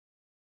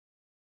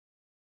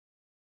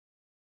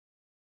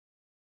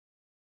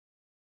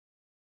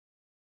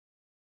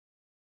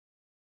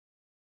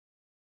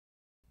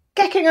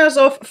Kicking us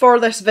off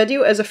for this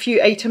video is a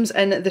few items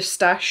in the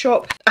stash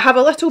shop. I have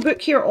a little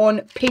book here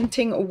on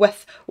painting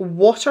with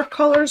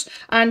watercolours,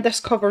 and this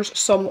covers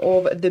some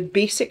of the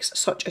basics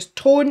such as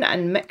tone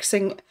and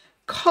mixing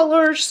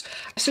colours.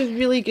 This is a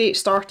really great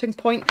starting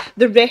point.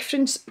 The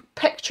reference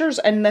pictures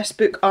in this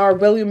book are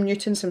William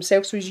Newton's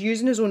himself, so he's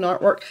using his own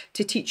artwork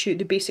to teach you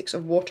the basics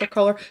of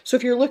watercolour. So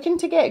if you're looking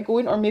to get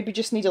going or maybe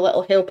just need a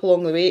little help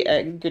along the way,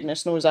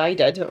 goodness knows I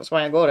did, that's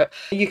why I got it,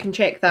 you can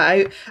check that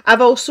out.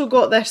 I've also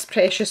got this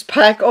precious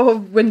pack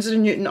of Winsor &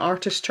 Newton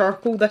Artist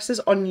Charcoal. This is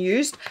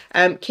unused,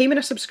 came in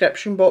a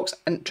subscription box,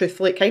 and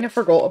truthfully kind of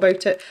forgot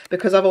about it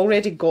because I've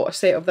already got a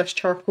set of this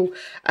charcoal,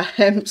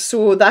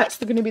 so that's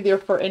going to be there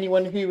for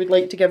anyone who would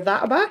like to give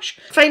that a bash.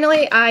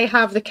 Finally, I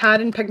have the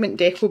Karen Pigment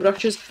Deco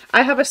brushes.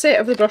 I have a set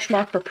of the Brush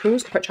Marker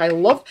Pros, which I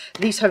love.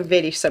 These have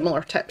very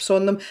similar tips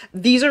on them.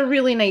 These are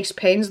really nice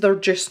pens. They're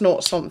just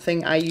not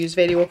something I use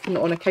very often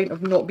on account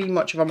of not being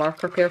much of a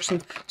marker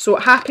person. So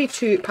happy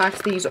to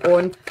pass these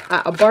on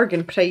at a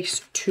bargain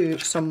price to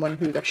someone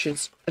who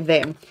wishes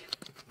them.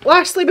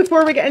 Lastly,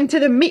 before we get into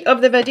the meat of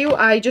the video,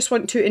 I just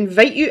want to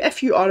invite you,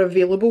 if you are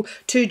available,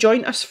 to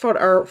join us for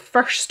our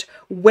first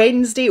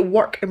Wednesday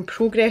Work in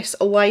Progress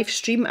live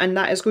stream, and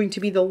that is going to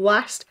be the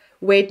last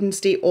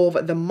Wednesday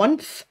of the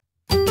month.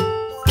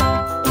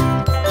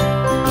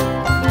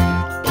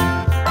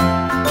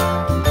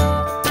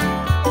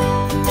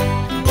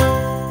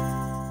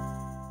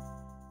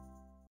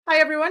 Hi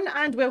everyone,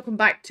 and welcome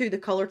back to the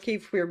Colour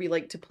Cave, where we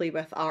like to play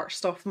with art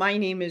stuff. My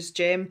name is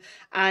Jem,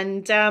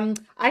 and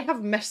I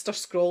have missed a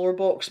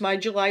Scrawlrbox. My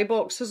July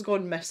box has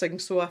gone missing,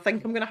 so I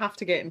think I'm going to have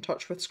to get in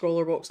touch with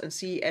Scrawlrbox and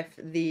see if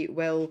they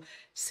will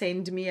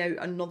send me out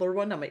another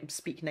one. I might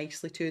speak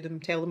nicely to them,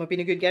 tell them I've been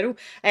a good girl.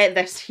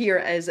 This here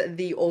is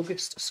the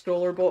August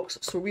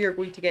Scrawlrbox, so we are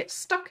going to get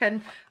stuck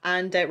in,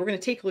 and we're going to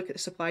take a look at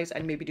the supplies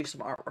and maybe do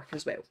some artwork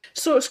as well.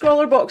 So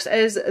Scrawlrbox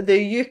is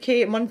the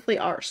UK monthly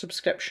art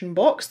subscription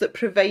box that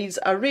provides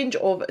a range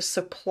of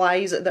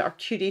supplies that are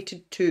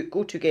curated to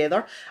go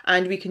together,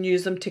 and we can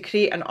use them to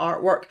create an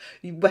artwork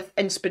with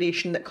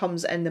inspiration that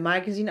comes in the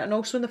magazine and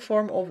also in the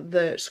form of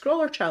the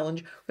Scrawler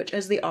Challenge, which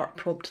is the art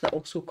prompt that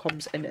also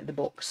comes in the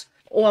box.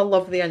 Oh, I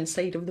love the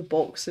inside of the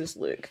boxes.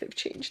 Look, they've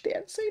changed the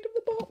inside of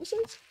the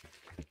boxes.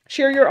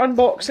 Share your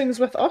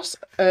unboxings with us.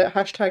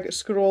 Hashtag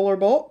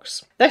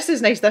Scrawlrbox. This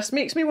is nice. This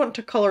makes me want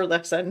to colour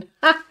this in.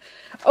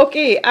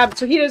 Okay,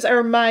 so here is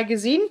our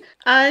magazine,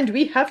 and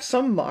we have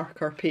some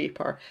marker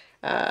paper.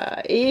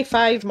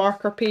 A5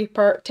 marker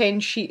paper, 10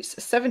 sheets,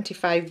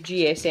 75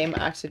 GSM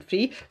acid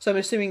free. So I'm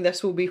assuming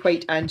this will be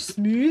white and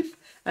smooth.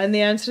 And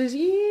the answer is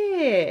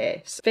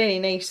yes. Very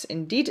nice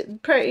indeed.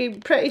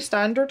 Pretty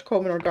standard,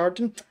 common or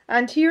garden.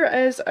 And here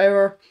is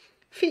our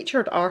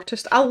featured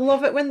artist. I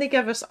love it when they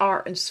give us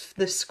art in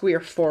the square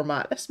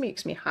format. This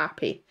makes me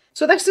happy.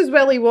 So this is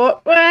Willie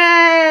Watt.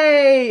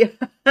 Way!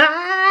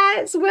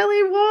 It's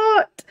Willie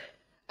Watt!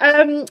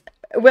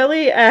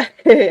 Willie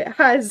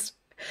has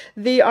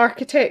the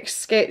Architect's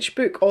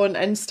Sketchbook on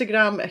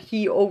Instagram.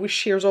 He always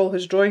shares all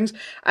his drawings,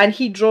 and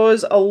he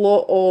draws a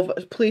lot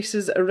of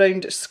places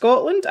around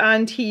Scotland,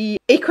 and he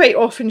quite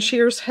often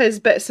shares his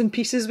bits and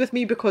pieces with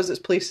me because it's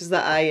places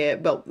that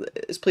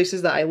it's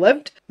places that I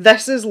lived.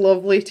 This is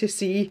lovely to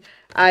see.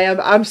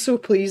 I'm so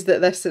pleased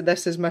that this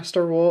is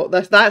Mr. Watt.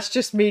 That's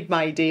just made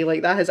my day.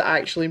 Like, that has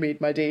actually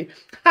made my day.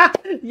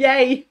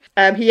 Yay!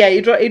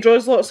 He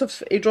draws lots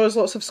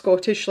of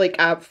Scottish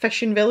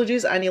fishing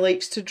villages, and he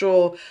likes to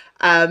draw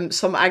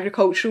some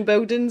agricultural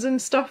buildings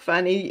and stuff,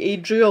 and he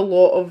drew a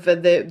lot of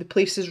the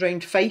places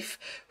around Fife,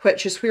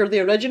 which is where the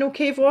original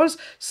cave was.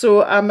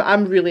 So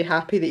I'm really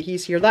happy that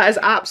he's here. That has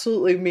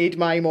absolutely made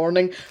my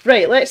morning.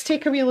 Right, let's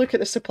take a wee look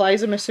at the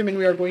supplies. I'm assuming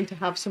we are going to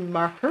have some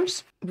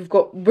markers. We've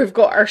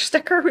got our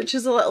sticker, which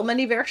is a little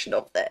mini version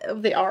of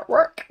the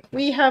artwork.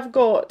 We have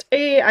got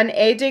an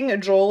Edding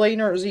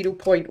Drawliner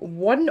 0.1.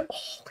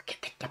 Oh, look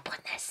at the tip on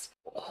this.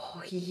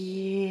 Oh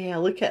yeah,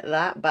 look at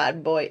that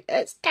bad boy.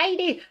 It's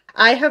tiny.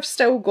 I have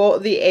still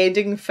got the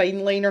Edding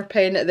Fineliner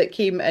pen that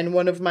came in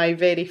one of my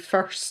very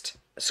first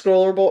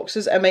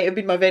Scrawlrboxes. It might have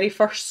been my very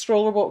first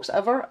Scrawlrbox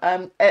ever.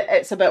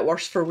 It's a bit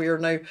worse for wear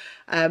now,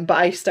 but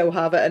I still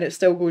have it and it's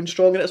still going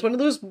strong, and it's one of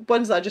those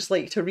ones that I just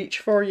like to reach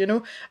for, you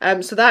know.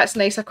 So that's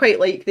nice. I quite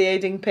like the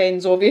Edding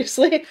pens,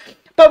 obviously.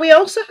 But we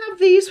also have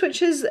these,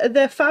 which is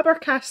the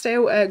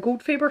Faber-Castell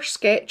Goldfaber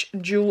Sketch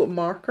Dual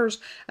Markers,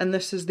 and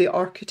this is the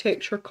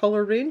Architecture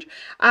colour range.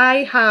 I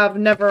have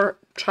never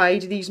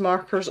tried these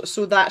markers,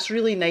 so that's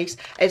really nice.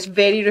 It's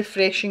very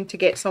refreshing to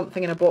get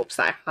something in a box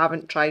that I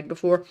haven't tried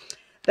before.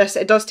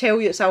 It does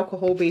tell you it's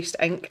alcohol-based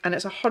ink, and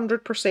it's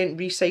 100%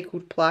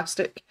 recycled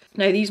plastic.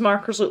 Now, these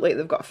markers look like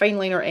they've got a fine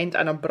liner end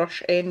and a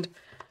brush end.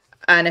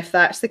 And if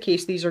that's the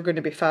case, these are going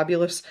to be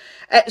fabulous.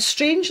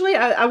 Strangely,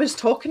 I was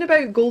talking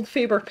about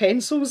Goldfaber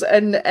pencils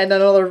in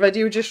another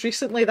video just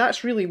recently.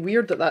 That's really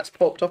weird that that's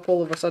popped up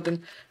all of a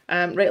sudden.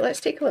 Right,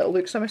 let's take a little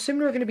look. So I'm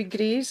assuming we're going to be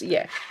greys.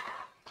 Yeah.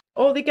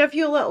 Oh, they give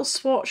you a little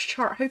swatch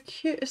chart. How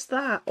cute is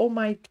that? Oh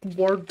my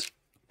word.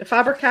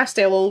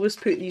 Faber-Castell always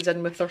put these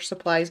in with their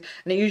supplies,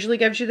 and it usually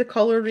gives you the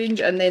colour range,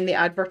 and then they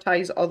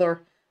advertise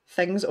other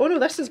things. Oh no,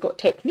 this has got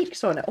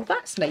techniques on it. Oh,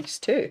 that's nice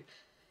too.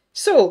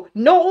 So,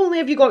 not only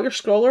have you got your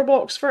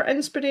Scrawlrbox for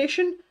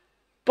inspiration,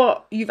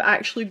 but you've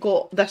actually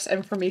got this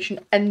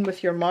information in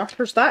with your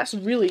markers. That's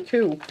really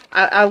cool.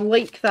 I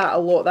like that a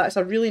lot. That's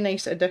a really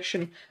nice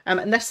addition.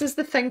 And this is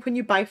the thing when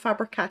you buy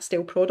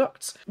Faber-Castell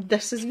products.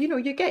 This is, you know,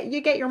 you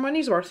get your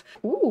money's worth.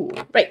 Ooh,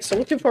 right. So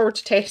looking forward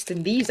to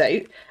testing these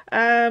out.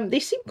 They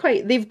seem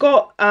quite. They've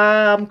got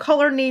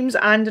colour names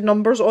and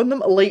numbers on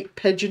them. Light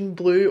pigeon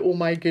blue. Oh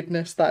my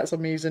goodness, that's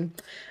amazing.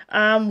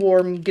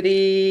 Warm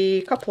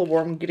grey. Couple of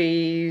warm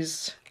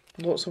greys.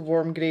 Lots of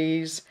warm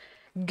greys.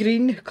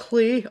 Green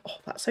clay. Oh,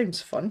 that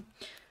sounds fun.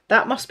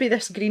 That must be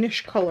this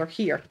greenish colour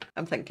here,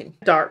 I'm thinking.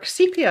 Dark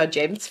sepia,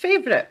 Jem's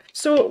favourite.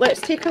 So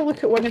let's take a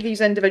look at one of these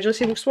individually.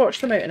 So we'll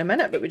swatch them out in a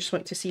minute, but we just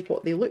want to see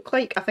what they look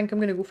like. I think I'm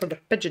going to go for the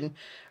pigeon.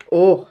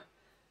 Oh,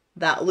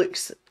 that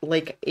looks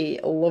like a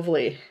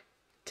lovely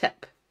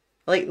tip.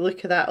 I like the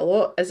look of that a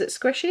lot. Is it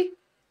squishy?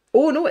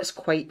 Oh no, it's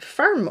quite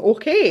firm.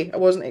 Okay, I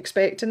wasn't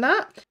expecting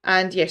that.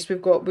 And yes,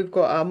 we've got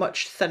a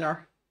much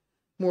thinner,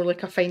 more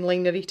like a fine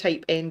linery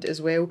type end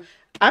as well.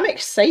 I'm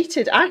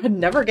excited. I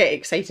never get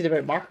excited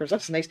about markers.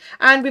 That's nice.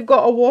 And we've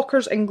got a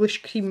Walker's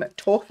English Cream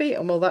Toffee.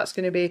 And well, that's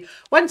going to be,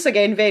 once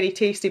again, very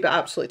tasty, but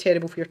absolutely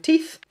terrible for your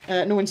teeth.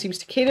 No one seems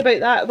to care about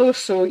that though,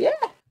 so yeah.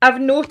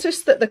 I've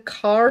noticed that the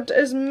card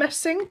is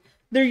missing.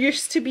 There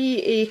used to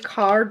be a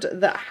card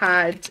that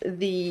had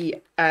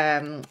the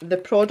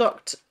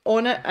product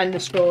on it, and the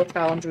Scrawler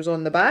Challenge was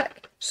on the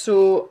back.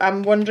 So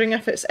I'm wondering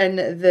if it's in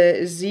the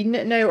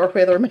zine now or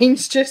whether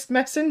mine's just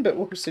missing, but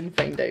we'll soon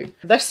find out.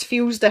 This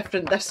feels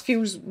different. This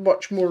feels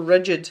much more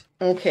rigid.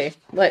 Okay,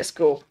 let's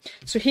go.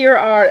 So here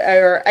are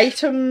our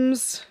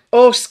items.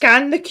 Oh,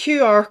 scan the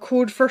QR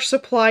code for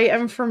supply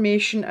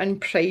information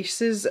and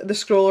prices. The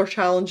Scrawler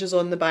Challenge is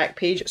on the back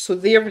page. So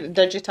they've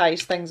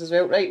digitised things as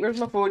well. Right, where's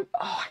my phone?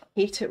 Oh, I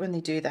hate it when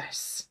they do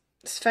this.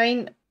 It's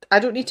fine. I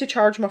don't need to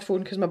charge my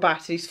phone because my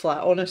battery's flat,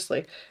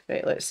 honestly.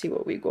 Right, let's see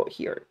what we got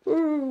here.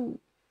 Ooh.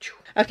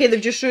 Okay,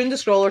 they've just ruined the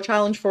Scrawler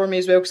Challenge for me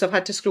as well because I've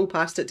had to scroll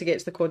past it to get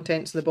to the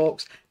contents of the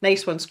box.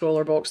 Nice one,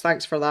 Scrawlrbox.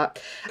 Thanks for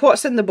that.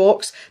 What's in the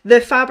box? The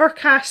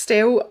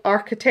Faber-Castell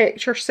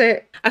Architecture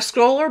Set. A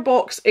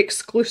Scrawlrbox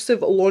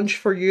exclusive launch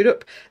for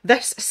Europe.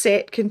 This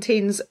set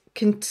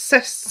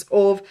consists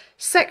of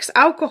 6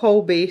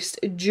 alcohol-based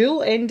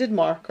dual-ended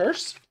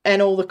markers in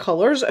all the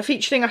colours,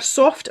 featuring a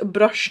soft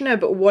brush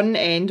nib at one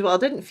end. Well, it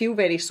didn't feel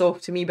very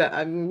soft to me,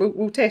 but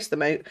we'll test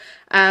them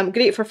out.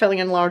 Great for filling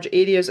in large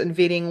areas and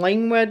varying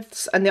line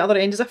widths, and the other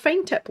end is a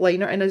fine tip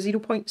liner in a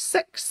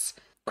 0.6.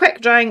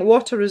 Quick drying,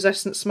 water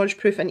resistant, smudge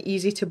proof and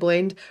easy to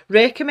blend.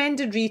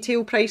 Recommended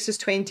retail price is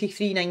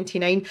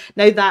 £23.99.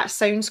 Now that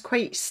sounds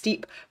quite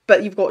steep,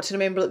 but you've got to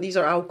remember that these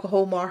are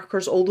alcohol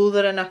markers, although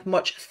they're in a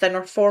much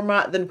thinner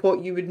format than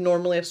what you would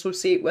normally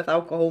associate with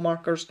alcohol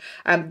markers.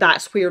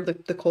 That's where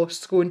the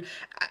cost's going.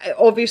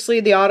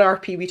 Obviously the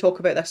RRP, we talk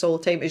about this all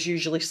the time, is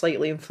usually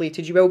slightly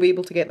inflated. You will be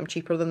able to get them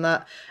cheaper than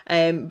that,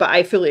 but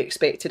I fully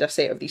expected a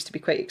set of these to be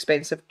quite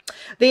expensive.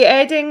 The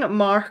Edding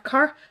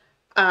marker.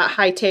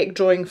 High-tech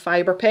drawing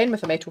fibre pen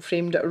with a metal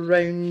framed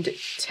round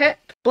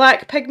tip.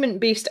 Black pigment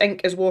based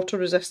ink is water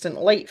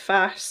resistant, light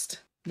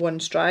fast,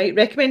 one's dry.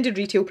 Recommended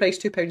retail price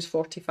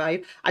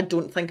 £2.45. I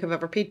don't think I've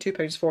ever paid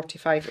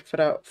 £2.45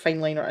 for a fine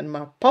liner in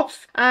my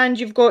puff. And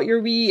you've got your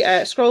wee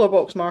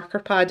Scrawlrbox marker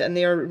pad, and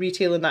they're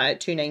retailing that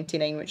at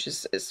 £2.99, which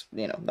is,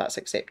 you know, that's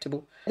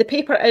acceptable. The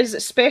paper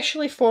is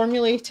specially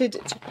formulated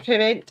to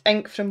prevent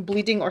ink from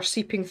bleeding or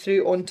seeping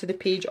through onto the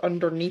page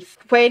underneath.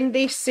 When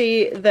they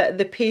say that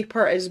the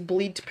paper is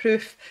bleed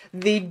proof,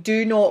 they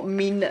do not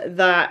mean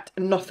that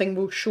nothing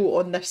will show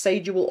on this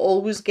side. You will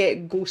always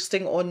get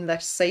ghosting on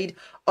this side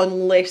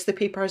unless the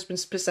paper has been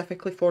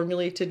specifically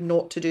formulated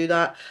not to do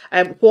that.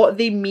 What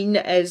they mean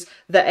is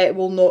that it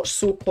will not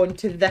soak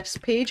onto this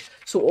page.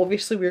 So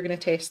obviously we're going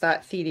to test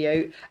that theory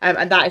out,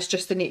 and that is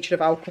just the nature of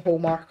alcohol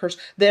markers.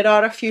 There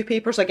are a few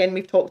papers, again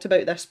we've talked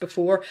about this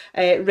before.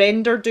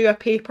 Render do a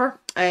paper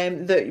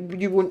that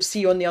you won't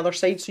see on the other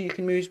side, so you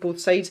can use both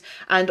sides.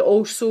 And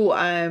also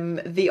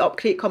the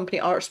Upcrate company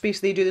Artspace,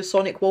 they do the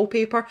Sonic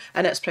wallpaper,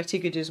 and it's pretty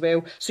good as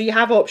well. So you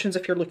have options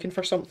if you're looking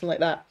for something like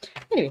that.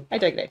 Anyway, I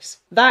digress.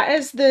 That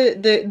is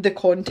the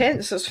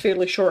contents. It's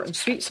fairly short and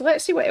sweet, so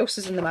let's see what else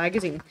is in the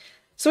magazine.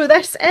 So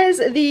this is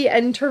the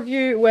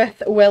interview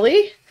with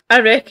Willie. I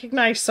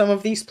recognise some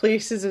of these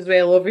places as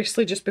well,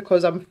 obviously, just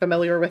because I'm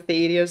familiar with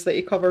the areas that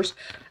he covers.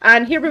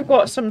 And here we've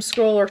got some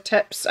Scrawler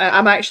tips.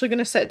 I'm actually going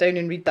to sit down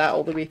and read that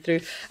all the way through.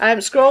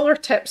 Scrawler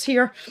tips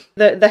here.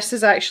 This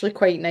is actually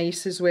quite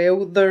nice as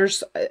well.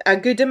 There's a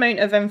good amount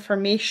of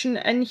information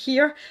in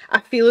here.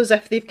 I feel as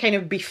if they've kind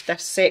of beefed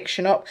this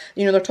section up.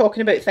 You know, they're talking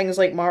about things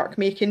like mark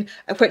making,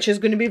 which is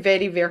going to be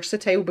very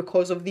versatile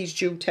because of these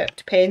dual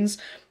tipped pens.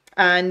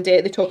 And they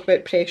talk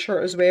about pressure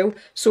as well.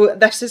 So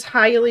this is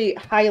highly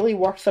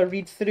worth a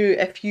read through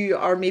if you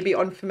are maybe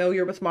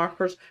unfamiliar with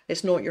markers,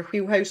 it's not your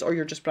wheelhouse, or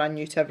you're just brand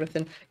new to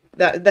everything.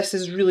 This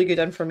is really good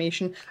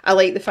information. I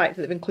like the fact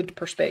that they've included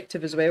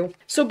perspective as well.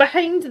 So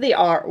behind the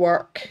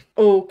artwork,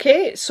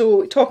 okay,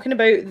 so talking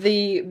about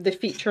the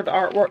featured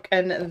artwork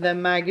in the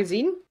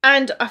magazine,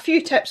 and a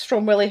few tips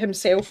from Willie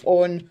himself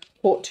on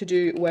what to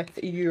do with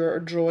your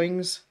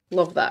drawings.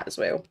 Love that as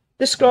well.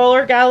 The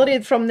Scrawler Gallery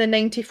from the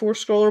 94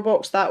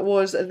 Scrawlrbox, that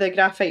was the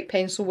graphite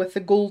pencil with the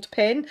gold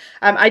pen.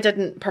 I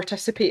didn't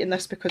participate in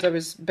this because I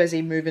was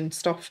busy moving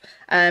stuff.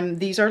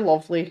 These are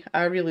lovely.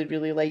 I really,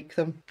 really like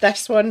them.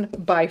 This one,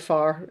 by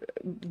far,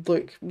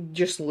 look,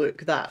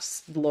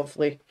 that's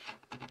lovely.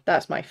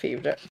 That's my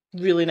favourite.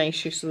 Really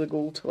nice use of the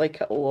gold.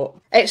 Like it a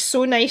lot. It's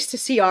so nice to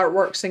see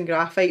artworks in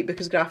graphite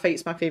because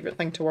graphite's my favourite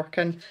thing to work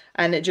in.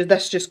 And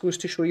this just goes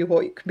to show you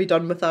what can be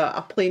done with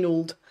a plain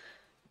old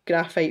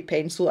graphite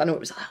pencil. I know it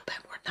was a little bit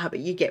more than that, but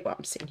you get what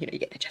I'm saying, you know, you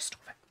get the gist of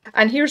it.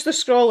 And here's the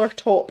Scrawler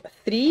top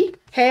 3.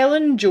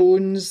 Helen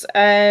Jones,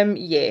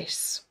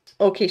 yes.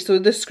 Okay, so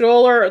the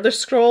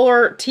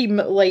Scrawler team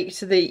liked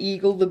the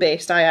eagle the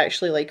best. I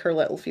actually like her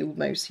little field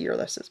mouse here.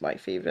 This is my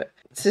favourite.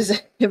 This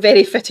is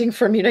very fitting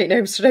for me right now.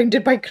 I'm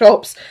surrounded by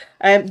crops.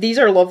 These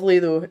are lovely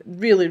though.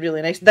 Really,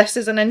 really nice. This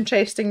is an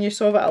interesting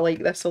use of it. I like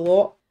this a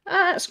lot.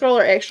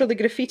 Scrawler Extra, the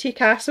graffiti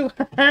castle.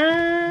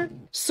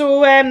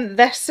 So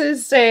this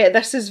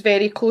is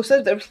very close.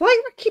 It's like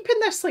we're keeping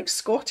this like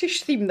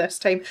Scottish theme this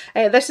time.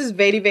 This is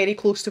very, very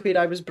close to where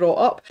I was brought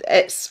up.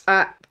 It's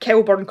at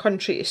Kelburn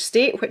Country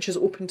Estate, which is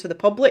open to the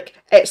public.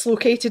 It's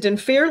located in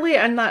Fairley,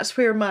 and that's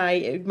where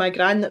my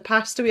gran that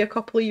passed away a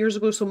couple of years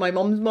ago, so my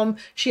mum's mum,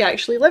 she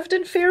actually lived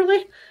in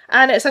Fairley.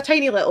 And it's a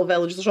tiny little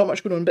village, there's not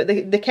much going on, but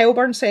the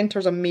Kelburn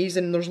Centre's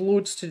amazing, there's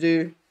loads to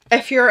do.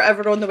 If you're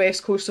ever on the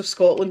west coast of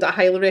Scotland, I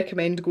highly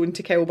recommend going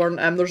to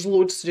Kelburn. There's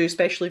loads to do,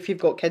 especially if you've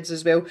got kids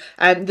as well.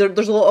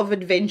 There's a lot of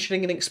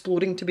adventuring and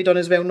exploring to be done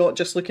as well, not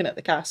just looking at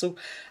the castle.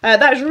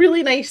 That's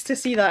really nice to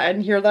see that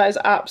in here. That is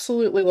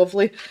absolutely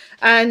lovely.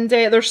 And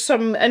there's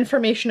some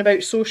information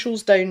about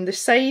socials down the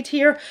side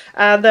here.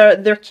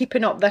 They're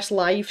keeping up this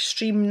live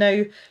stream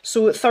now.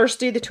 So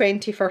Thursday the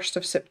 21st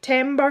of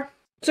September.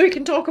 So we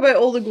can talk about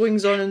all the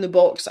goings on in the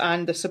box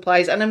and the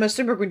supplies, and I'm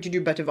assuming we're going to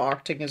do a bit of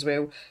arting as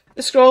well.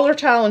 The Scrawler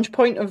Challenge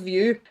point of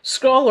view.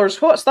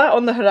 Scrawlers, what's that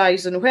on the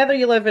horizon? Whether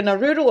you live in a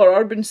rural or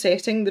urban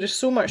setting, there is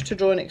so much to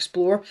draw and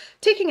explore.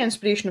 Taking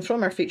inspiration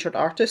from our featured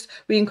artist,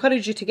 we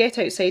encourage you to get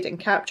outside and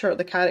capture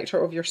the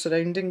character of your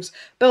surroundings.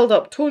 Build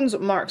up tones,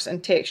 marks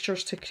and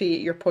textures to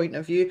create your point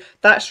of view.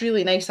 That's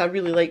really nice. I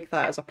really like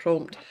that as a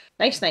prompt.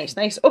 Nice, nice,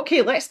 nice.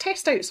 Okay, let's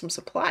test out some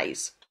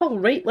supplies.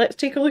 Alright, let's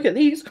take a look at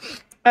these.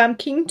 I'm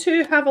keen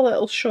to have a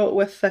little shot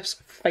with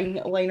this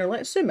fine liner.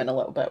 Let's zoom in a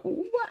little bit.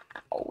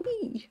 Wow!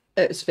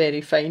 It's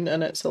very fine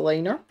and it's a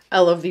liner.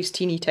 I love these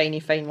teeny tiny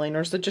fine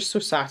liners. They're just so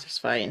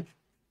satisfying.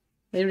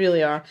 They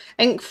really are.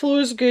 Ink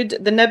flow's good.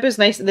 The nib is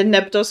nice. The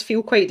nib does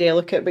feel quite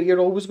delicate, but you're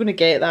always going to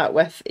get that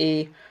with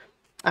a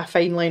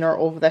fine liner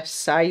of this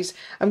size.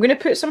 I'm going to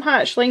put some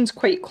hatch lines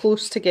quite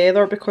close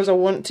together because I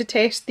want to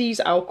test these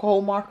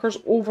alcohol markers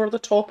over the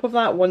top of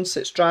that once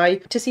it's dry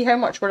to see how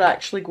much we're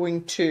actually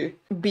going to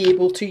be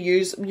able to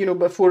use, you know,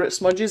 before it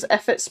smudges.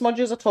 If it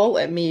smudges at all,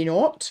 it may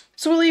not.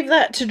 So we'll leave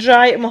that to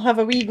dry and we'll have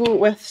a wee go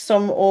with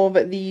some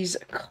of these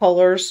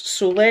colours.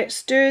 So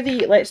let's do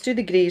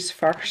the greys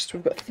first.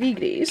 We've got 3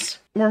 greys.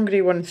 Warm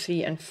grey 1,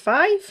 3 and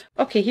 5.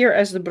 Okay, here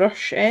is the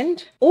brush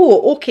end.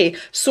 Oh, okay.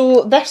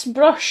 So this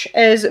brush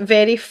is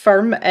very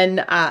firm in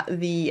at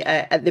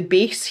the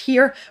base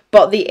here,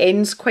 but the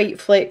end's quite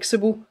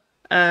flexible.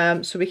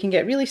 So we can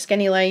get really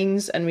skinny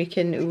lines and we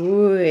can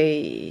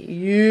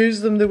use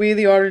them the way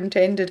they are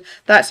intended.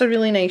 That's a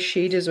really nice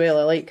shade as well.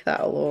 I like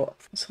that a lot.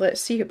 So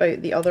let's see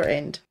about the other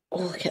end.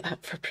 Oh, look at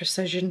that for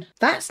precision.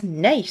 That's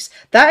nice.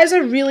 That is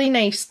a really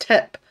nice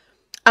tip.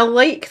 I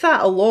like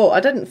that a lot. I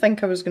didn't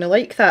think I was going to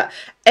like that.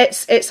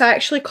 It's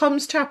actually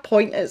comes to a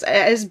point, it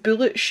is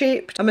bullet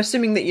shaped. I'm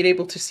assuming that you're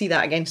able to see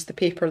that against the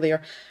paper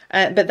there.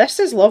 But this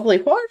is lovely.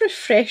 What a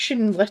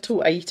refreshing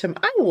little item.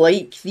 I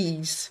like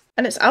these.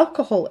 And it's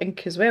alcohol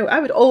ink as well.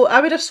 I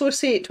would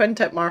associate twin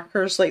tip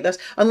markers like this,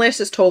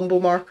 unless it's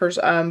Tombow markers,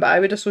 but I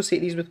would associate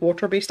these with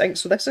water-based ink,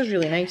 so this is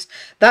really nice.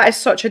 That is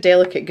such a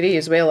delicate grey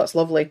as well, that's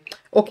lovely.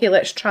 Okay,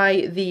 let's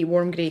try the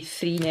warm grey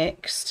 3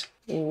 next.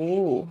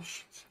 Oh,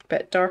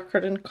 bit darker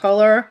in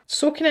colour.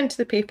 Soaking into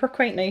the paper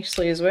quite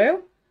nicely as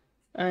well.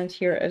 And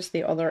here is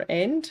the other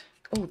end.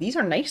 Oh, these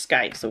are nice,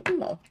 guys.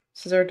 Oh,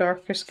 this is our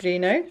darkest grey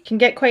now. You can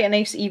get quite a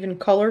nice even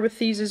colour with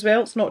these as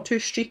well. It's not too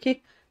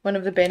streaky. One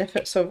of the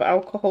benefits of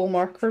alcohol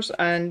markers,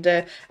 and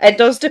it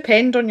does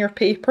depend on your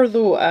paper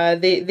though.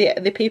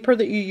 The paper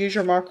that you use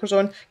your markers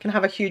on can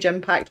have a huge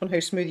impact on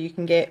how smooth you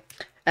can get.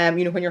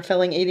 You know, when you're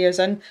filling areas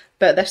in,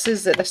 but this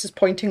is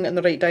pointing in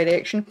the right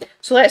direction.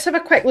 So let's have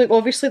a quick look.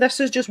 Obviously this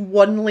is just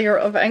one layer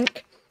of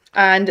ink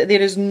and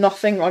there is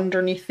nothing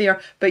underneath there,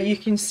 but you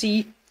can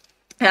see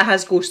it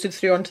has ghosted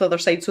through onto the other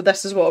side. So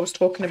this is what I was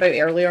talking about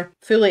earlier.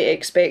 Fully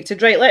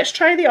expected. Right, let's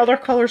try the other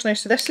colours now.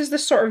 So this is the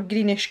sort of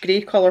greenish grey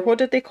colour. What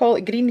did they call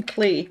it? Green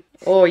clay.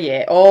 Oh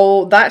yeah,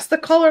 oh that's the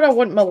colour I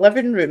want my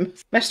living room.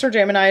 Mr.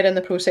 Gemini are in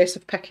the process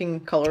of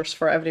picking colours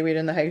for everywhere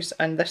in the house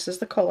and this is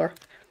the colour.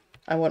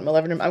 I want my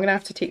living room. I'm going to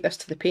have to take this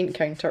to the paint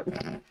counter.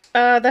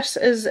 This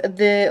is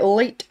the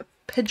light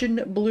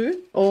pigeon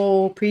blue.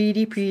 Oh,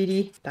 pretty,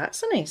 pretty.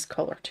 That's a nice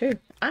colour too.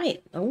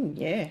 Oh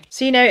yeah.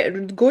 See now,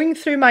 going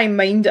through my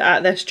mind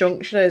at this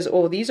juncture is,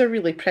 oh, these are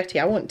really pretty.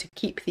 I want to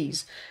keep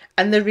these.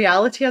 And the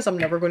reality is I'm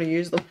never going to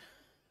use them.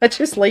 I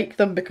just like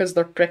them because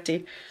they're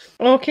pretty.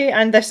 Okay,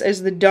 and this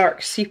is the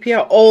dark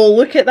sepia. Oh,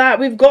 look at that.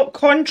 We've got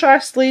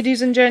contrast,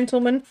 ladies and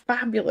gentlemen.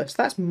 Fabulous.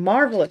 That's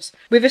marvellous.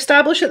 We've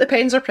established that the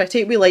pens are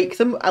pretty. We like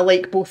them. I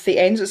like both the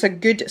ends. It's a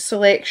good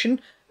selection.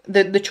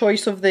 The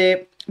choice of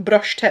the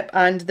brush tip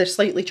and the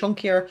slightly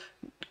chunkier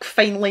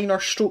fine liner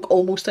stroke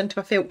almost into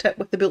a felt tip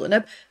with the bullet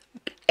nib.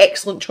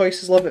 Excellent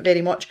choices. Love it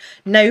very much.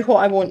 Now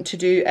what I want to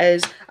do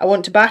is I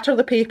want to batter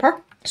the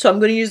paper. So I'm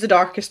going to use the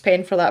darkest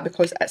pen for that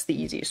because it's the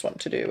easiest one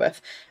to do with.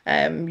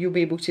 You'll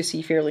be able to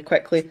see fairly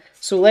quickly.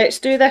 So let's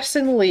do this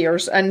in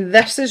layers, and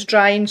this is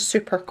drying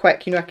super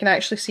quick. You know, I can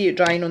actually see it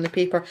drying on the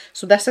paper,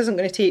 so this isn't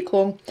going to take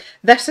long.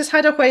 This has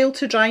had a while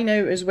to dry now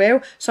as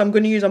well, so I'm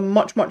going to use a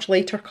much, much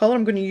lighter colour.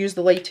 I'm going to use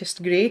the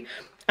lightest grey,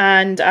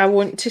 and I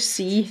want to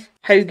see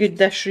how good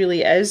this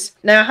really is.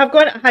 Now I have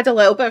had a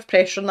little bit of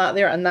pressure on that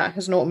there, and that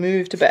has not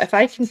moved, but if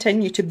I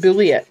continue to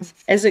bully it,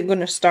 is it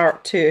going to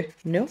start to...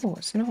 No,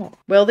 it's not.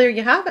 Well, there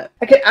you have it.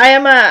 Okay, I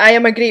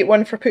am a great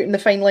one for putting the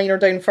fine liner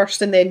down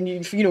first and then,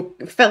 you know,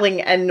 filling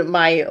in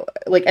my,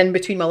 like, in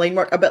between my line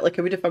work, a bit like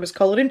I would if I was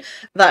colouring.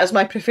 That is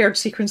my preferred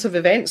sequence of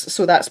events,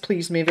 so that's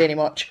pleased me very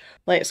much.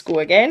 Let's go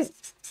again.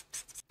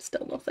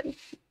 Still nothing.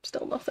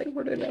 Still nothing.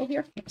 We're doing well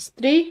here. That's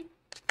 3.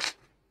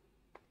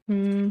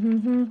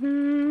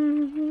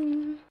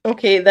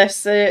 Okay,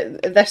 this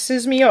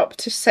is me up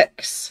to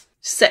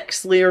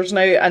six layers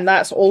now, and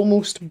that's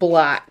almost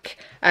black.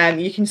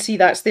 You can see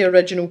that's the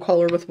original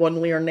colour with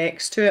one layer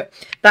next to it.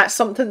 That's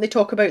something they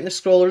talk about in the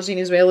Scrawler zine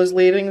as well, as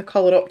layering the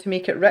colour up to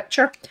make it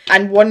richer.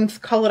 And one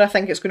colour I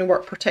think it's going to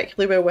work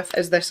particularly well with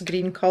is this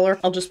green colour.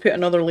 I'll just put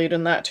another layer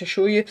in that to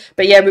show you.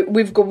 But yeah,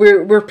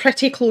 we're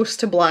pretty close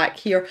to black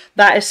here.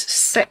 That is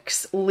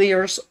 6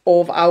 layers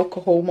of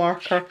alcohol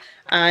marker,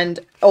 and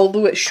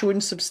although it's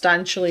shown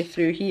substantially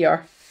through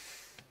here,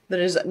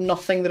 there is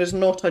nothing, there is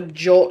not a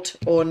jot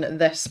on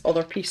this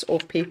other piece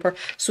of paper.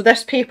 So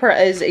this paper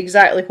is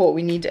exactly what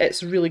we need.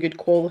 It's really good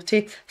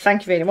quality.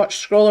 Thank you very much,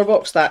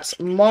 Scrawlrbox. That's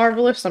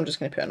marvellous. I'm just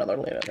going to put another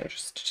layer in there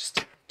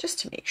just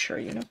to make sure,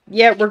 you know.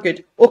 Yeah, we're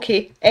good.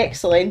 Okay,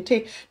 excellent.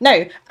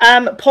 Now,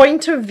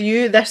 point of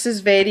view, this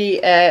is very,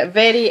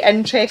 very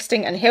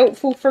interesting and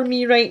helpful for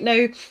me right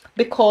now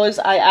because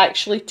I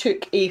actually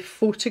took a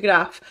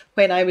photograph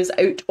when I was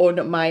out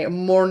on my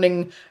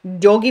morning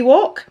doggy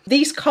walk.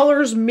 These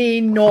colours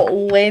may not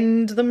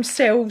lend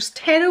themselves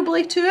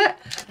terribly to it,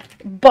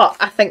 but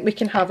I think we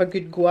can have a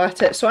good go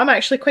at it. So I'm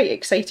actually quite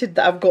excited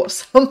that I've got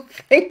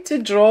something to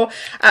draw.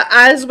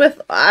 As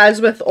with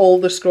all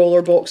the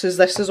Scrawler boxes,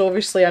 this is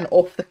obviously an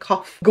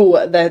off-the-cuff go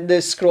at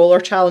the Scrawler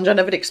challenge. I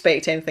never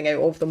expect anything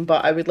out of them,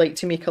 but I would like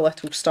to make a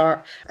little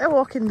start. I'm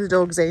walking the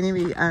dogs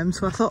anyway,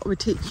 so I thought I would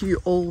take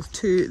you all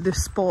to the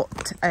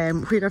spot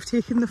where I've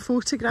taken the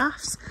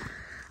photographs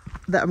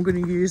that I'm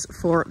going to use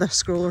for this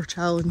Scrawler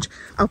challenge.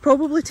 I'll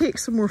probably take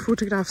some more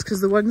photographs because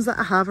the ones that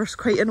I have are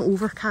quite an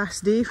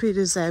overcast day,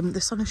 whereas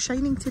the sun is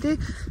shining today.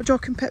 A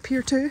jogging pip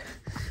here too,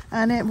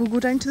 and we'll go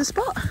down to the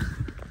spot.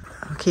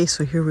 Okay,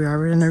 so here we are.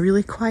 We're in a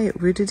really quiet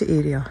wooded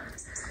area,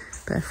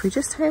 but if we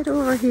just head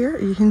over here,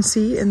 you can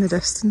see in the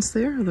distance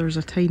there's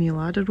a tiny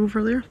ladder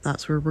over there.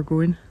 That's where we're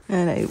going,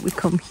 and we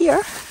come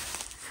here.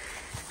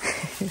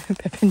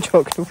 Pip and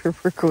Jock know where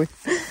we're going.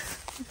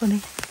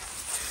 Funny.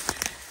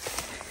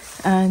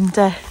 And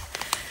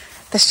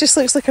this just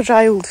looks like a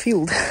dry old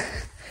field.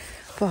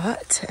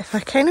 But if I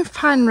kind of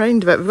pan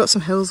round a bit, we've got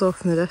some hills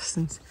off in the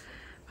distance,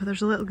 but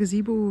there's a little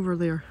gazebo over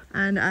there.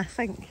 And I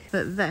think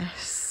that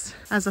this,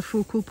 as a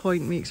focal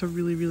point, makes a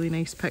really, really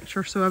nice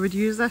picture. So I would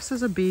use this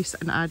as a base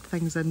and add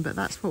things in, but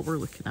that's what we're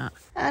looking at.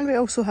 And we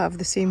also have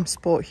the same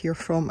spot here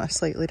from a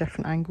slightly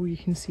different angle. You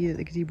can see that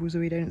the gazebo's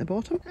way down at the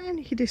bottom. And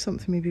you could do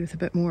something maybe with a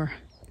bit more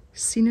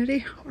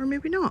scenery, or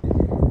maybe not.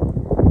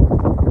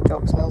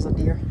 Dog smells a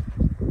deer.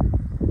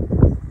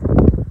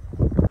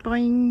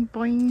 Boing,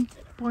 boing,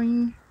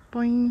 boing,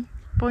 boing,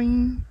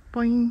 boing,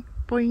 boing,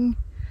 boing.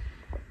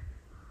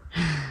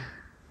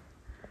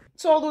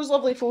 So all those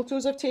lovely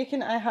photos I've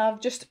taken, I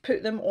have just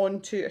put them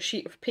onto a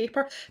sheet of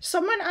paper.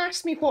 Someone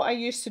asked me what I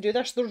used to do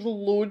this. There's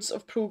loads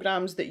of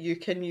programs that you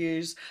can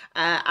use.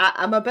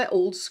 I'm a bit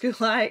old school.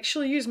 I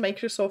actually use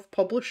Microsoft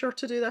Publisher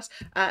to do this.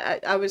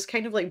 I was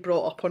kind of like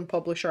brought up on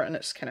Publisher and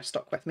it's kind of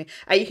stuck with me.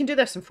 You can do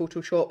this in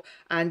Photoshop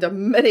and a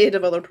myriad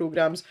of other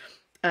programs.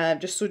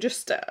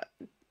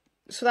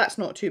 So that's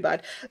not too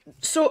bad.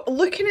 So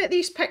looking at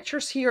these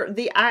pictures here,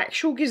 the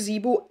actual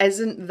gazebo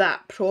isn't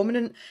that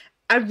prominent.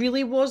 I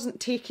really wasn't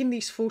taking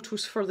these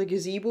photos for the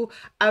gazebo.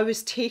 I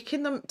was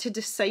taking them to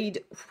decide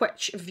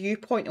which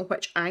viewpoint and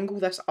which angle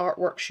this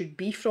artwork should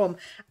be from.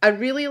 I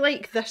really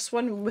like this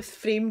one with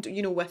framed,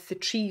 you know, with the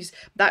trees.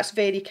 That's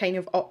very kind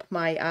of up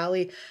my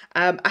alley.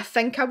 I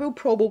think I will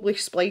probably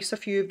splice a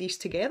few of these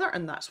together,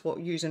 and that's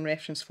what using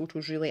reference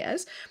photos really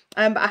is.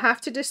 But I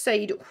have to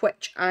decide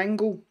which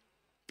angle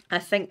I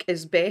think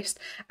is best.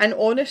 And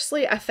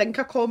honestly, I think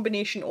a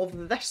combination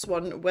of this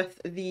one with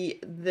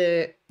the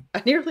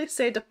I nearly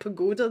said a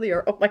pagoda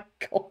there. Oh my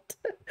god.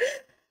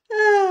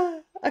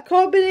 A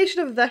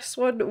combination of this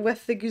one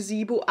with the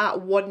gazebo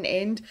at one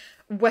end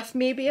with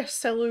maybe a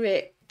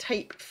silhouette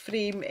type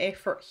frame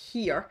effort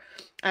here.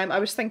 I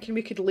was thinking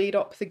we could layer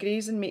up the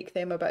greys and make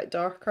them a bit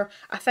darker.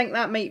 I think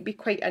that might be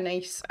quite a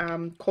nice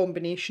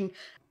combination.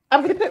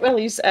 I'm going to put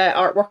Willie's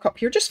artwork up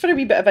here just for a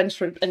wee bit of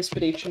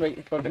inspiration right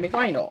in front of me.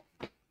 Why not?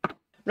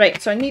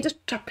 Right, so I need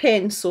a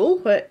pencil,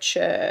 which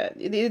I've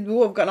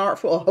got an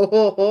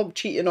artful. I'm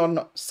cheating on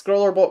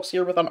Scrawlrbox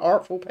here with an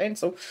artful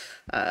pencil.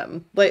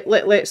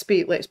 Let's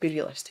be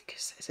realistic.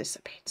 This is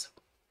a pencil.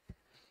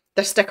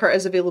 This sticker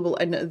is available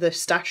in the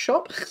stash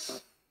shop.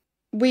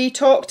 We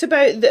talked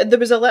about there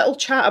was a little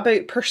chat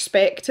about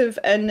perspective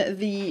in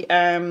the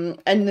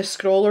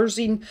scroller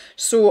zine,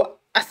 so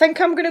I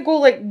think I'm going to go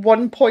like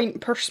 1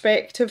 point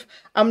perspective.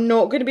 I'm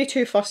not going to be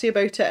too fussy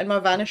about it, and my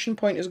vanishing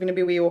point is going to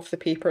be way off the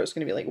paper. It's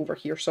going to be like over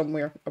here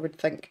somewhere, I would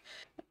think.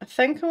 I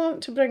think I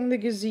want to bring the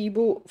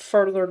gazebo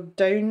further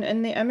down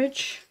in the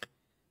image.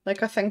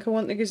 Like I think I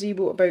want the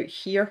gazebo about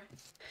here.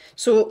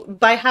 So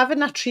by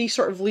having a tree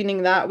sort of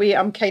leaning that way,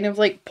 I'm kind of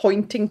like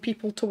pointing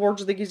people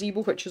towards the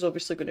gazebo, which is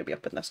obviously going to be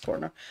up in this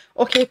corner.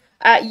 Okay,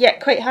 yeah,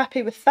 quite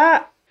happy with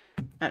that.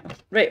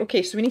 Right,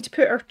 okay, so we need to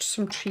put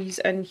some trees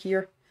in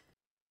here.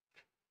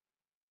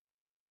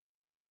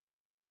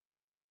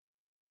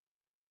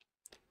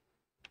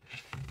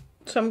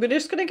 So I'm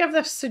just going to give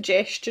this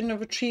suggestion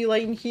of a tree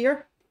line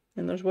here.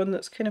 And there's one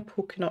that's kind of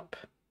poking up.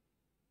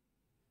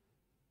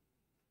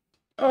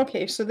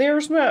 Okay, so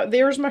there's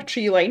my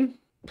tree line.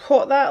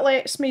 What that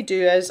lets me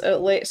do is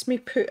it lets me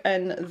put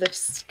in the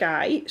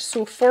sky.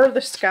 So for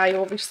the sky,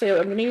 obviously,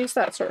 I'm going to use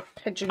that sort of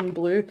pigeon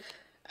blue.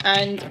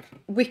 And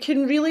we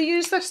can really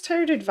use this to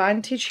our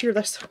advantage here.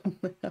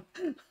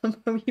 I'm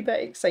a wee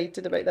bit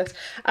excited about this.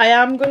 I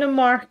am going to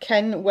mark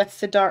in with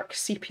the dark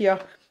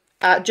sepia.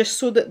 Just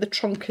so that the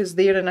trunk is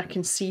there and I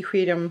can see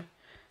where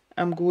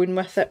I'm going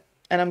with it.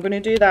 And I'm going to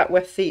do that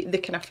with the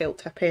kind of felt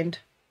tip end.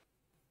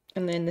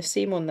 And then the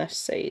same on this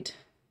side.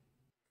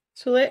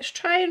 So let's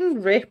try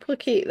and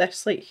replicate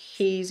this like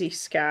hazy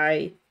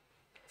sky.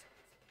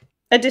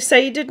 I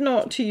decided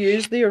not to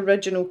use the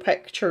original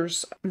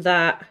pictures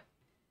that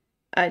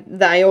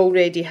I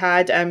already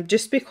had,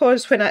 just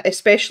because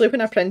especially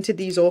when I printed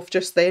these off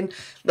just then,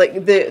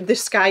 like the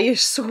sky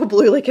is so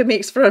blue, like it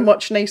makes for a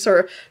much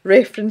nicer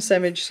reference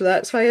image, so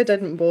that's why I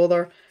didn't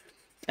bother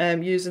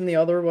using the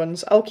other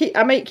ones.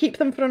 I might keep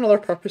them for another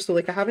purpose though,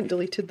 like I haven't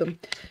deleted them.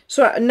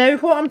 So now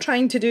what I'm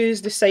trying to do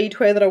is decide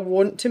whether I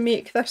want to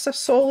make this a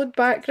solid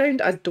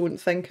background. I don't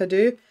think I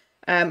do.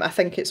 I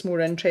think it's more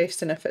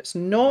interesting if it's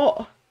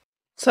not.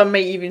 Some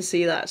might even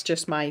say that's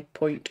just my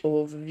point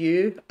of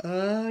view.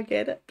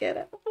 Get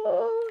it.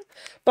 Oh.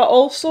 But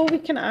also we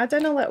can add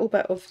in a little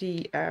bit of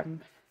the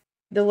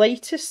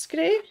lightest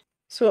grey.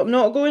 So I'm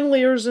not going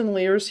layers and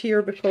layers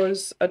here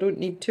because I don't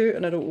need to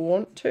and I don't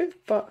want to,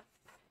 but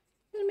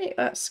I'm going to make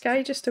that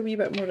sky just a wee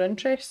bit more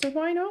interesting.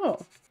 Why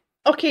not?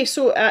 Okay,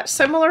 so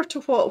similar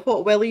to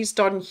what Willie's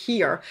done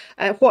here,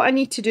 what I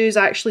need to do is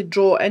actually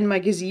draw in my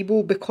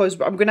gazebo because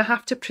I'm going to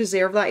have to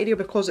preserve that area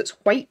because it's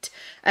white,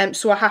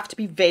 so I have to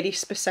be very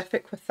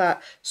specific with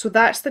that. So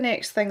that's the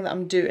next thing that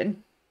I'm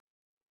doing.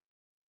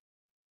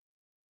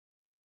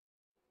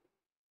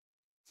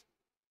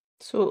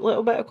 So a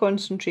little bit of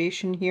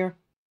concentration here.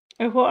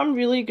 And what I'm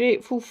really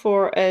grateful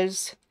for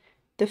is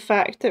the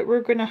fact that we're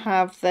going to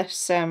have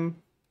this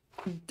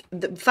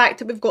the fact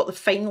that we've got the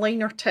fine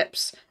liner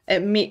tips,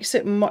 it makes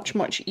it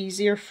much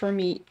easier for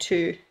me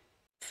to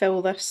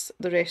fill the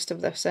rest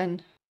of this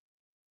in.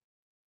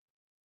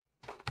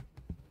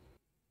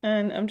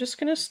 And I'm just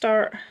going to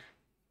start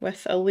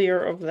with a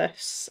layer of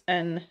this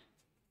in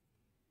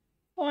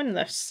on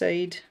this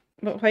side.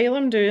 But while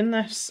I'm doing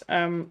this,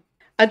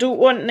 I don't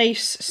want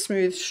nice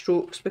smooth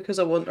strokes because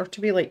I want there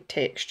to be like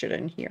texture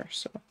in here,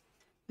 so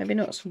maybe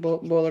not so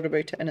bothered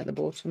about it in at the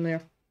bottom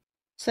there.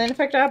 So then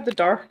if I grab the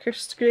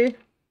darkest grey,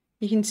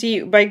 you can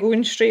see by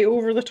going straight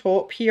over the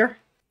top here,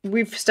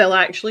 we've still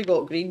actually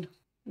got green.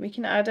 We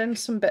can add in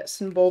some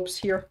bits and bobs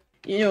here.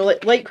 You know,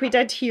 like we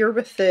did here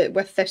with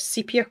this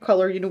sepia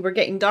colour, you know, we're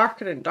getting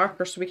darker and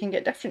darker so we can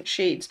get different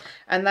shades,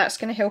 and that's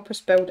going to help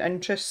us build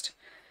interest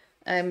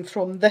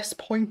from this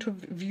point of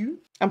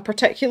view. I'm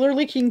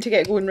particularly keen to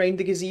get going around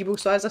the gazebo,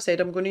 so as I said,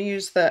 I'm going to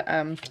use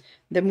the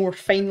more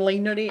fine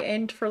linery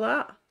end for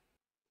that.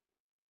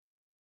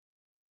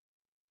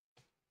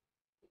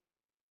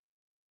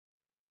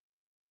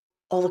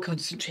 All the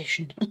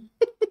concentration.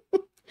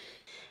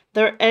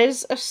 There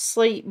is a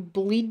slight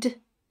bleed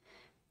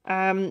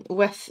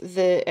with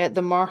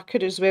the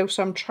marker as well.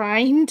 So I'm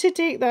trying to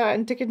take that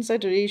into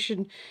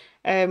consideration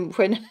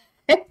when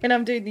when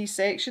I'm doing these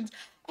sections.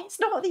 It's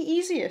not the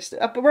easiest.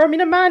 I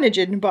mean, I'm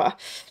managing, but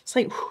it's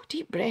like, whew,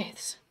 deep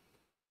breaths.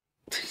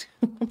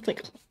 I'm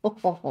like,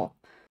 oh,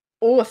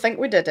 I think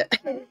we did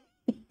it.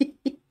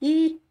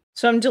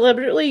 So I'm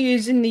deliberately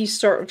using these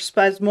sort of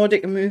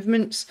spasmodic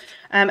movements,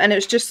 and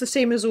it's just the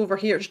same as over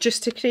here. It's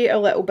just to create a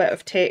little bit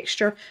of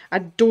texture. I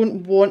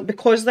don't want,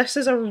 because this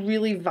is a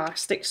really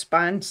vast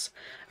expanse,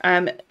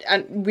 and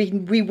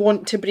we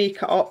want to break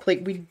it up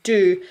like we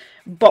do,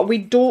 but we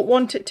don't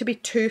want it to be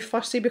too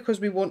fussy because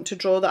we want to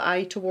draw the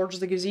eye towards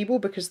the gazebo,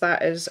 because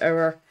that is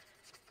our,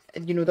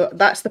 you know,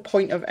 that's the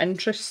point of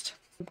interest.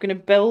 I'm going to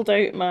build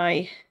out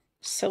my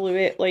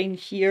silhouette line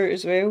here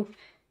as well,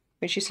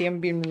 which you see I'm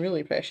being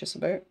really precious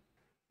about.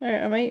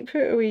 I might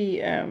put a wee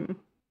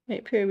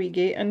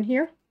gate in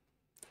here,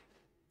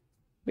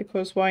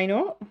 because why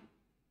not?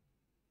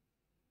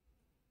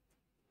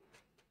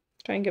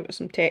 Try and give it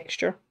some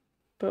texture,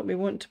 but we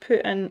want to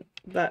put in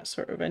that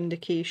sort of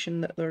indication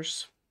that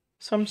there's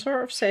some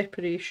sort of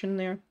separation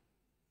there.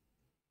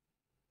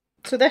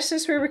 So this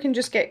is where we can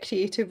just get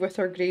creative with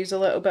our greys a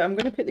little bit. I'm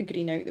going to put the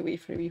green out the way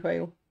for a wee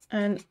while,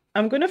 and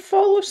I'm going to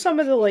follow some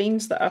of the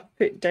lines that I've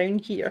put down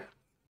here.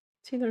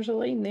 See, there's a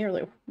line there,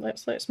 though.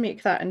 Let's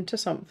make that into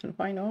something.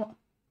 Why not?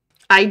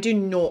 I do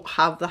not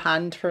have the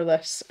hand for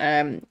this.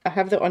 I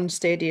have the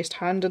unsteadiest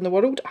hand in the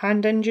world,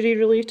 hand injury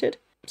related.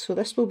 So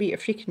this will be a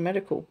freaking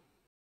miracle.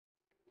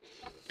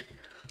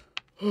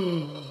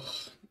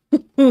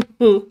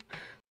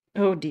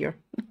 Oh dear.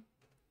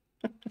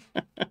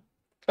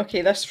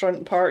 Okay, this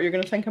front part, you're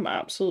going to think I'm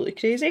absolutely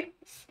crazy.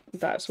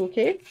 That's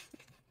okay.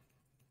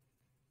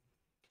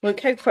 Look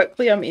how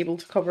quickly I'm able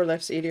to cover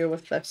this area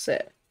with this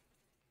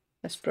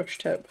this brush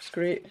tip. It's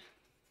great.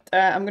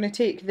 I'm going to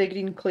take the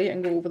green clay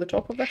and go over the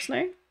top of this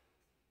now.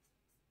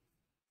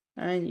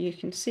 And you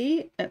can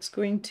see it's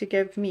going to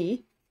give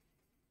me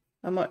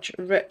a much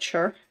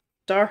richer,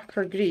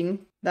 darker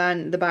green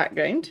than the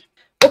background.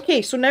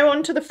 Okay, so now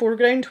on to the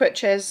foreground,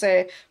 which is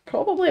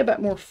probably a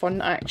bit more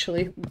fun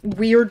actually,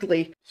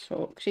 weirdly.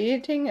 So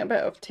creating a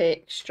bit of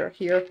texture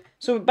here.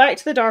 So back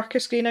to the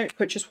darkest green out,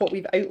 which is what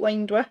we've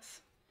outlined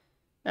with.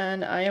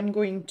 And I am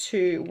going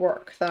to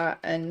work that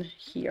in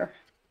here.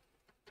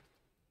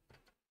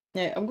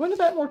 Now, I'm going a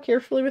bit more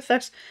carefully with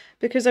this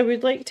because I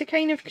would like to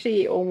kind of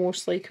create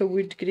almost like a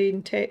wood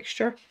grain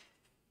texture.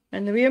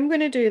 And the way I'm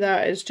going to do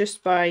that is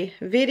just by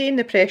varying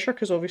the pressure,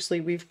 because obviously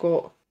we've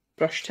got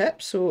brush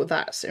tips, so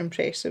that's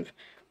impressive.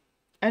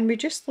 And we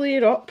just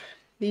layer up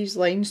these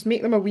lines,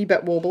 make them a wee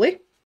bit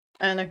wobbly.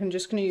 And I'm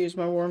just going to use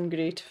my warm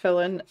grey to fill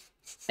in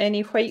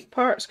any white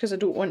parts, because I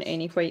don't want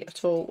any white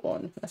at all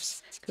on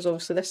this, because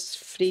obviously this is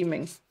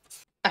framing.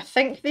 I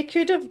think they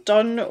could have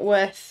done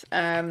with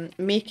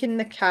making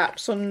the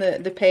caps on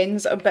the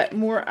pens a bit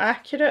more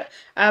accurate.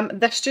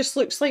 This just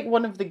looks like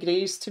one of the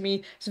greys to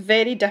me. It's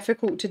very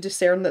difficult to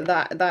discern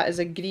that is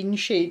a green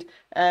shade.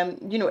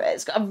 You know,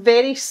 it's got a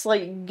very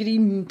slight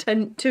green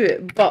tint to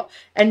it, but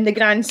in the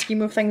grand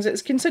scheme of things,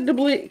 it's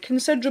considerably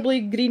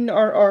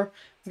greener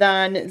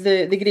than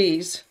the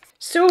greys.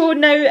 So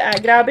now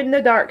grabbing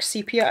the dark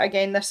sepia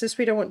again, this is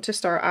where I want to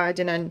start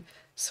adding in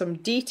some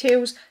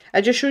details. I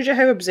just showed you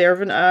how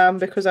observant I am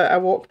because I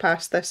walk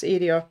past this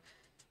area,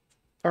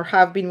 or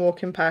have been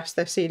walking past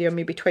this area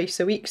maybe twice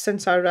a week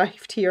since I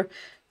arrived here.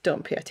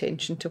 Don't pay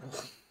attention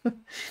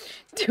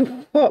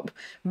to what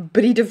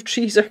breed of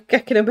trees are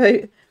kicking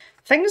about.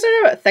 Things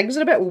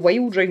are a bit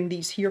wild round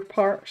these here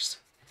parts.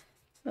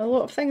 A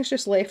lot of things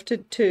just left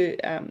to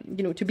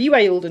you know, to be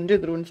wild and do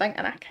their own thing,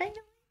 and I kind of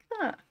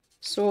like that.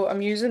 So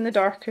I'm using the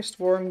darkest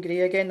warm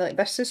grey again. Like,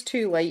 this is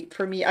too light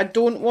for me. I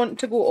don't want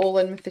to go all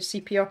in with the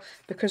sepia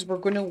because we're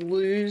going to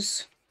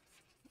lose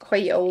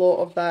quite a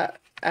lot of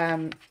that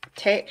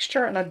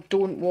texture, and I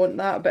don't want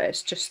that, but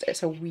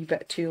it's a wee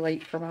bit too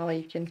light for my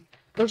liking.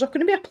 There's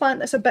going to be a plant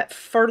that's a bit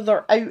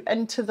further out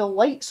into the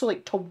light, so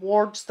like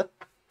towards the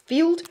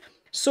field.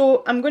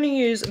 So I'm going to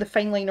use the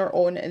fine liner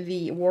on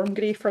the warm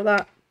grey for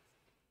that,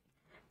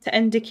 to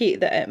indicate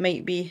that it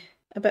might be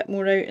a bit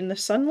more out in the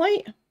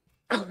sunlight.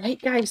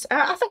 Alright guys,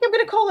 I think I'm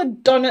going to call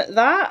it done at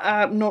that.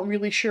 I'm not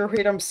really sure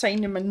where I'm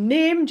signing my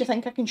name. Do you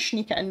think I can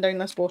sneak it in down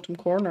this bottom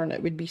corner and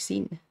it would be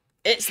seen?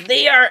 It's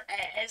there!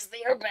 It is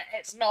there, but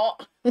it's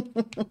not.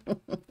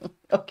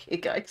 Okay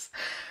guys.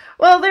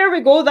 Well, there we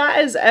go. That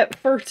is it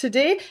for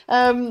today.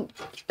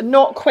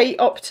 Not quite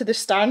up to the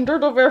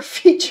standard of our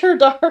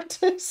featured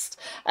artist,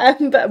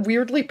 but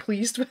weirdly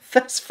pleased with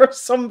this for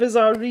some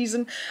bizarre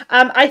reason.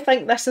 I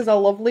think this is a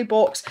lovely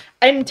box.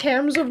 In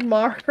terms of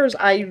markers,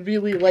 I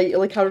really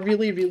like I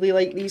really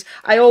like these.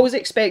 I always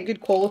expect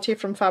good quality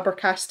from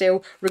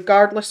Faber-Castell,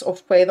 regardless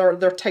of whether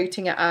they're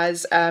touting it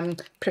as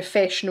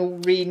professional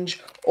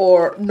range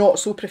or not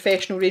so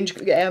professional range.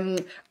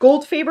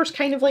 Goldfaber's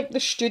kind of like the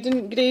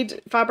student grade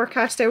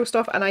Faber-Castell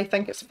stuff, and I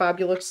think it's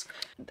fabulous.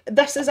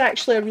 This is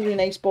actually a really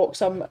nice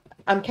box. I'm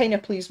kind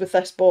of pleased with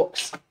this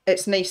box.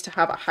 It's nice to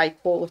have a high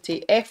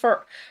quality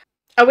effort.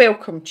 A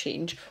welcome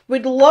change.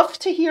 Would love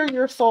to hear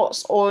your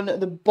thoughts on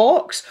the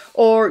box,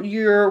 or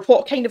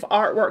what kind of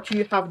artwork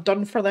you have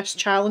done for this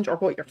challenge, or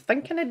what you're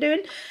thinking of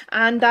doing.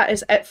 And that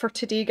is it for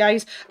today,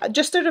 guys.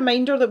 Just a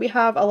reminder that we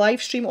have a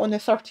live stream on the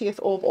 30th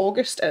of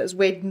August. It is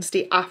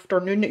Wednesday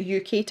afternoon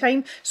UK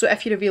time, so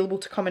if you're available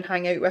to come and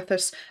hang out with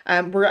us,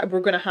 we're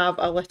going to have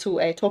a little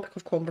topic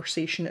of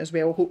conversation as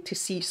well. Hope to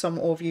see some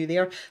of you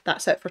there.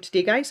 That's it for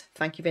today, guys.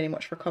 Thank you very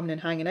much for coming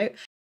and hanging out,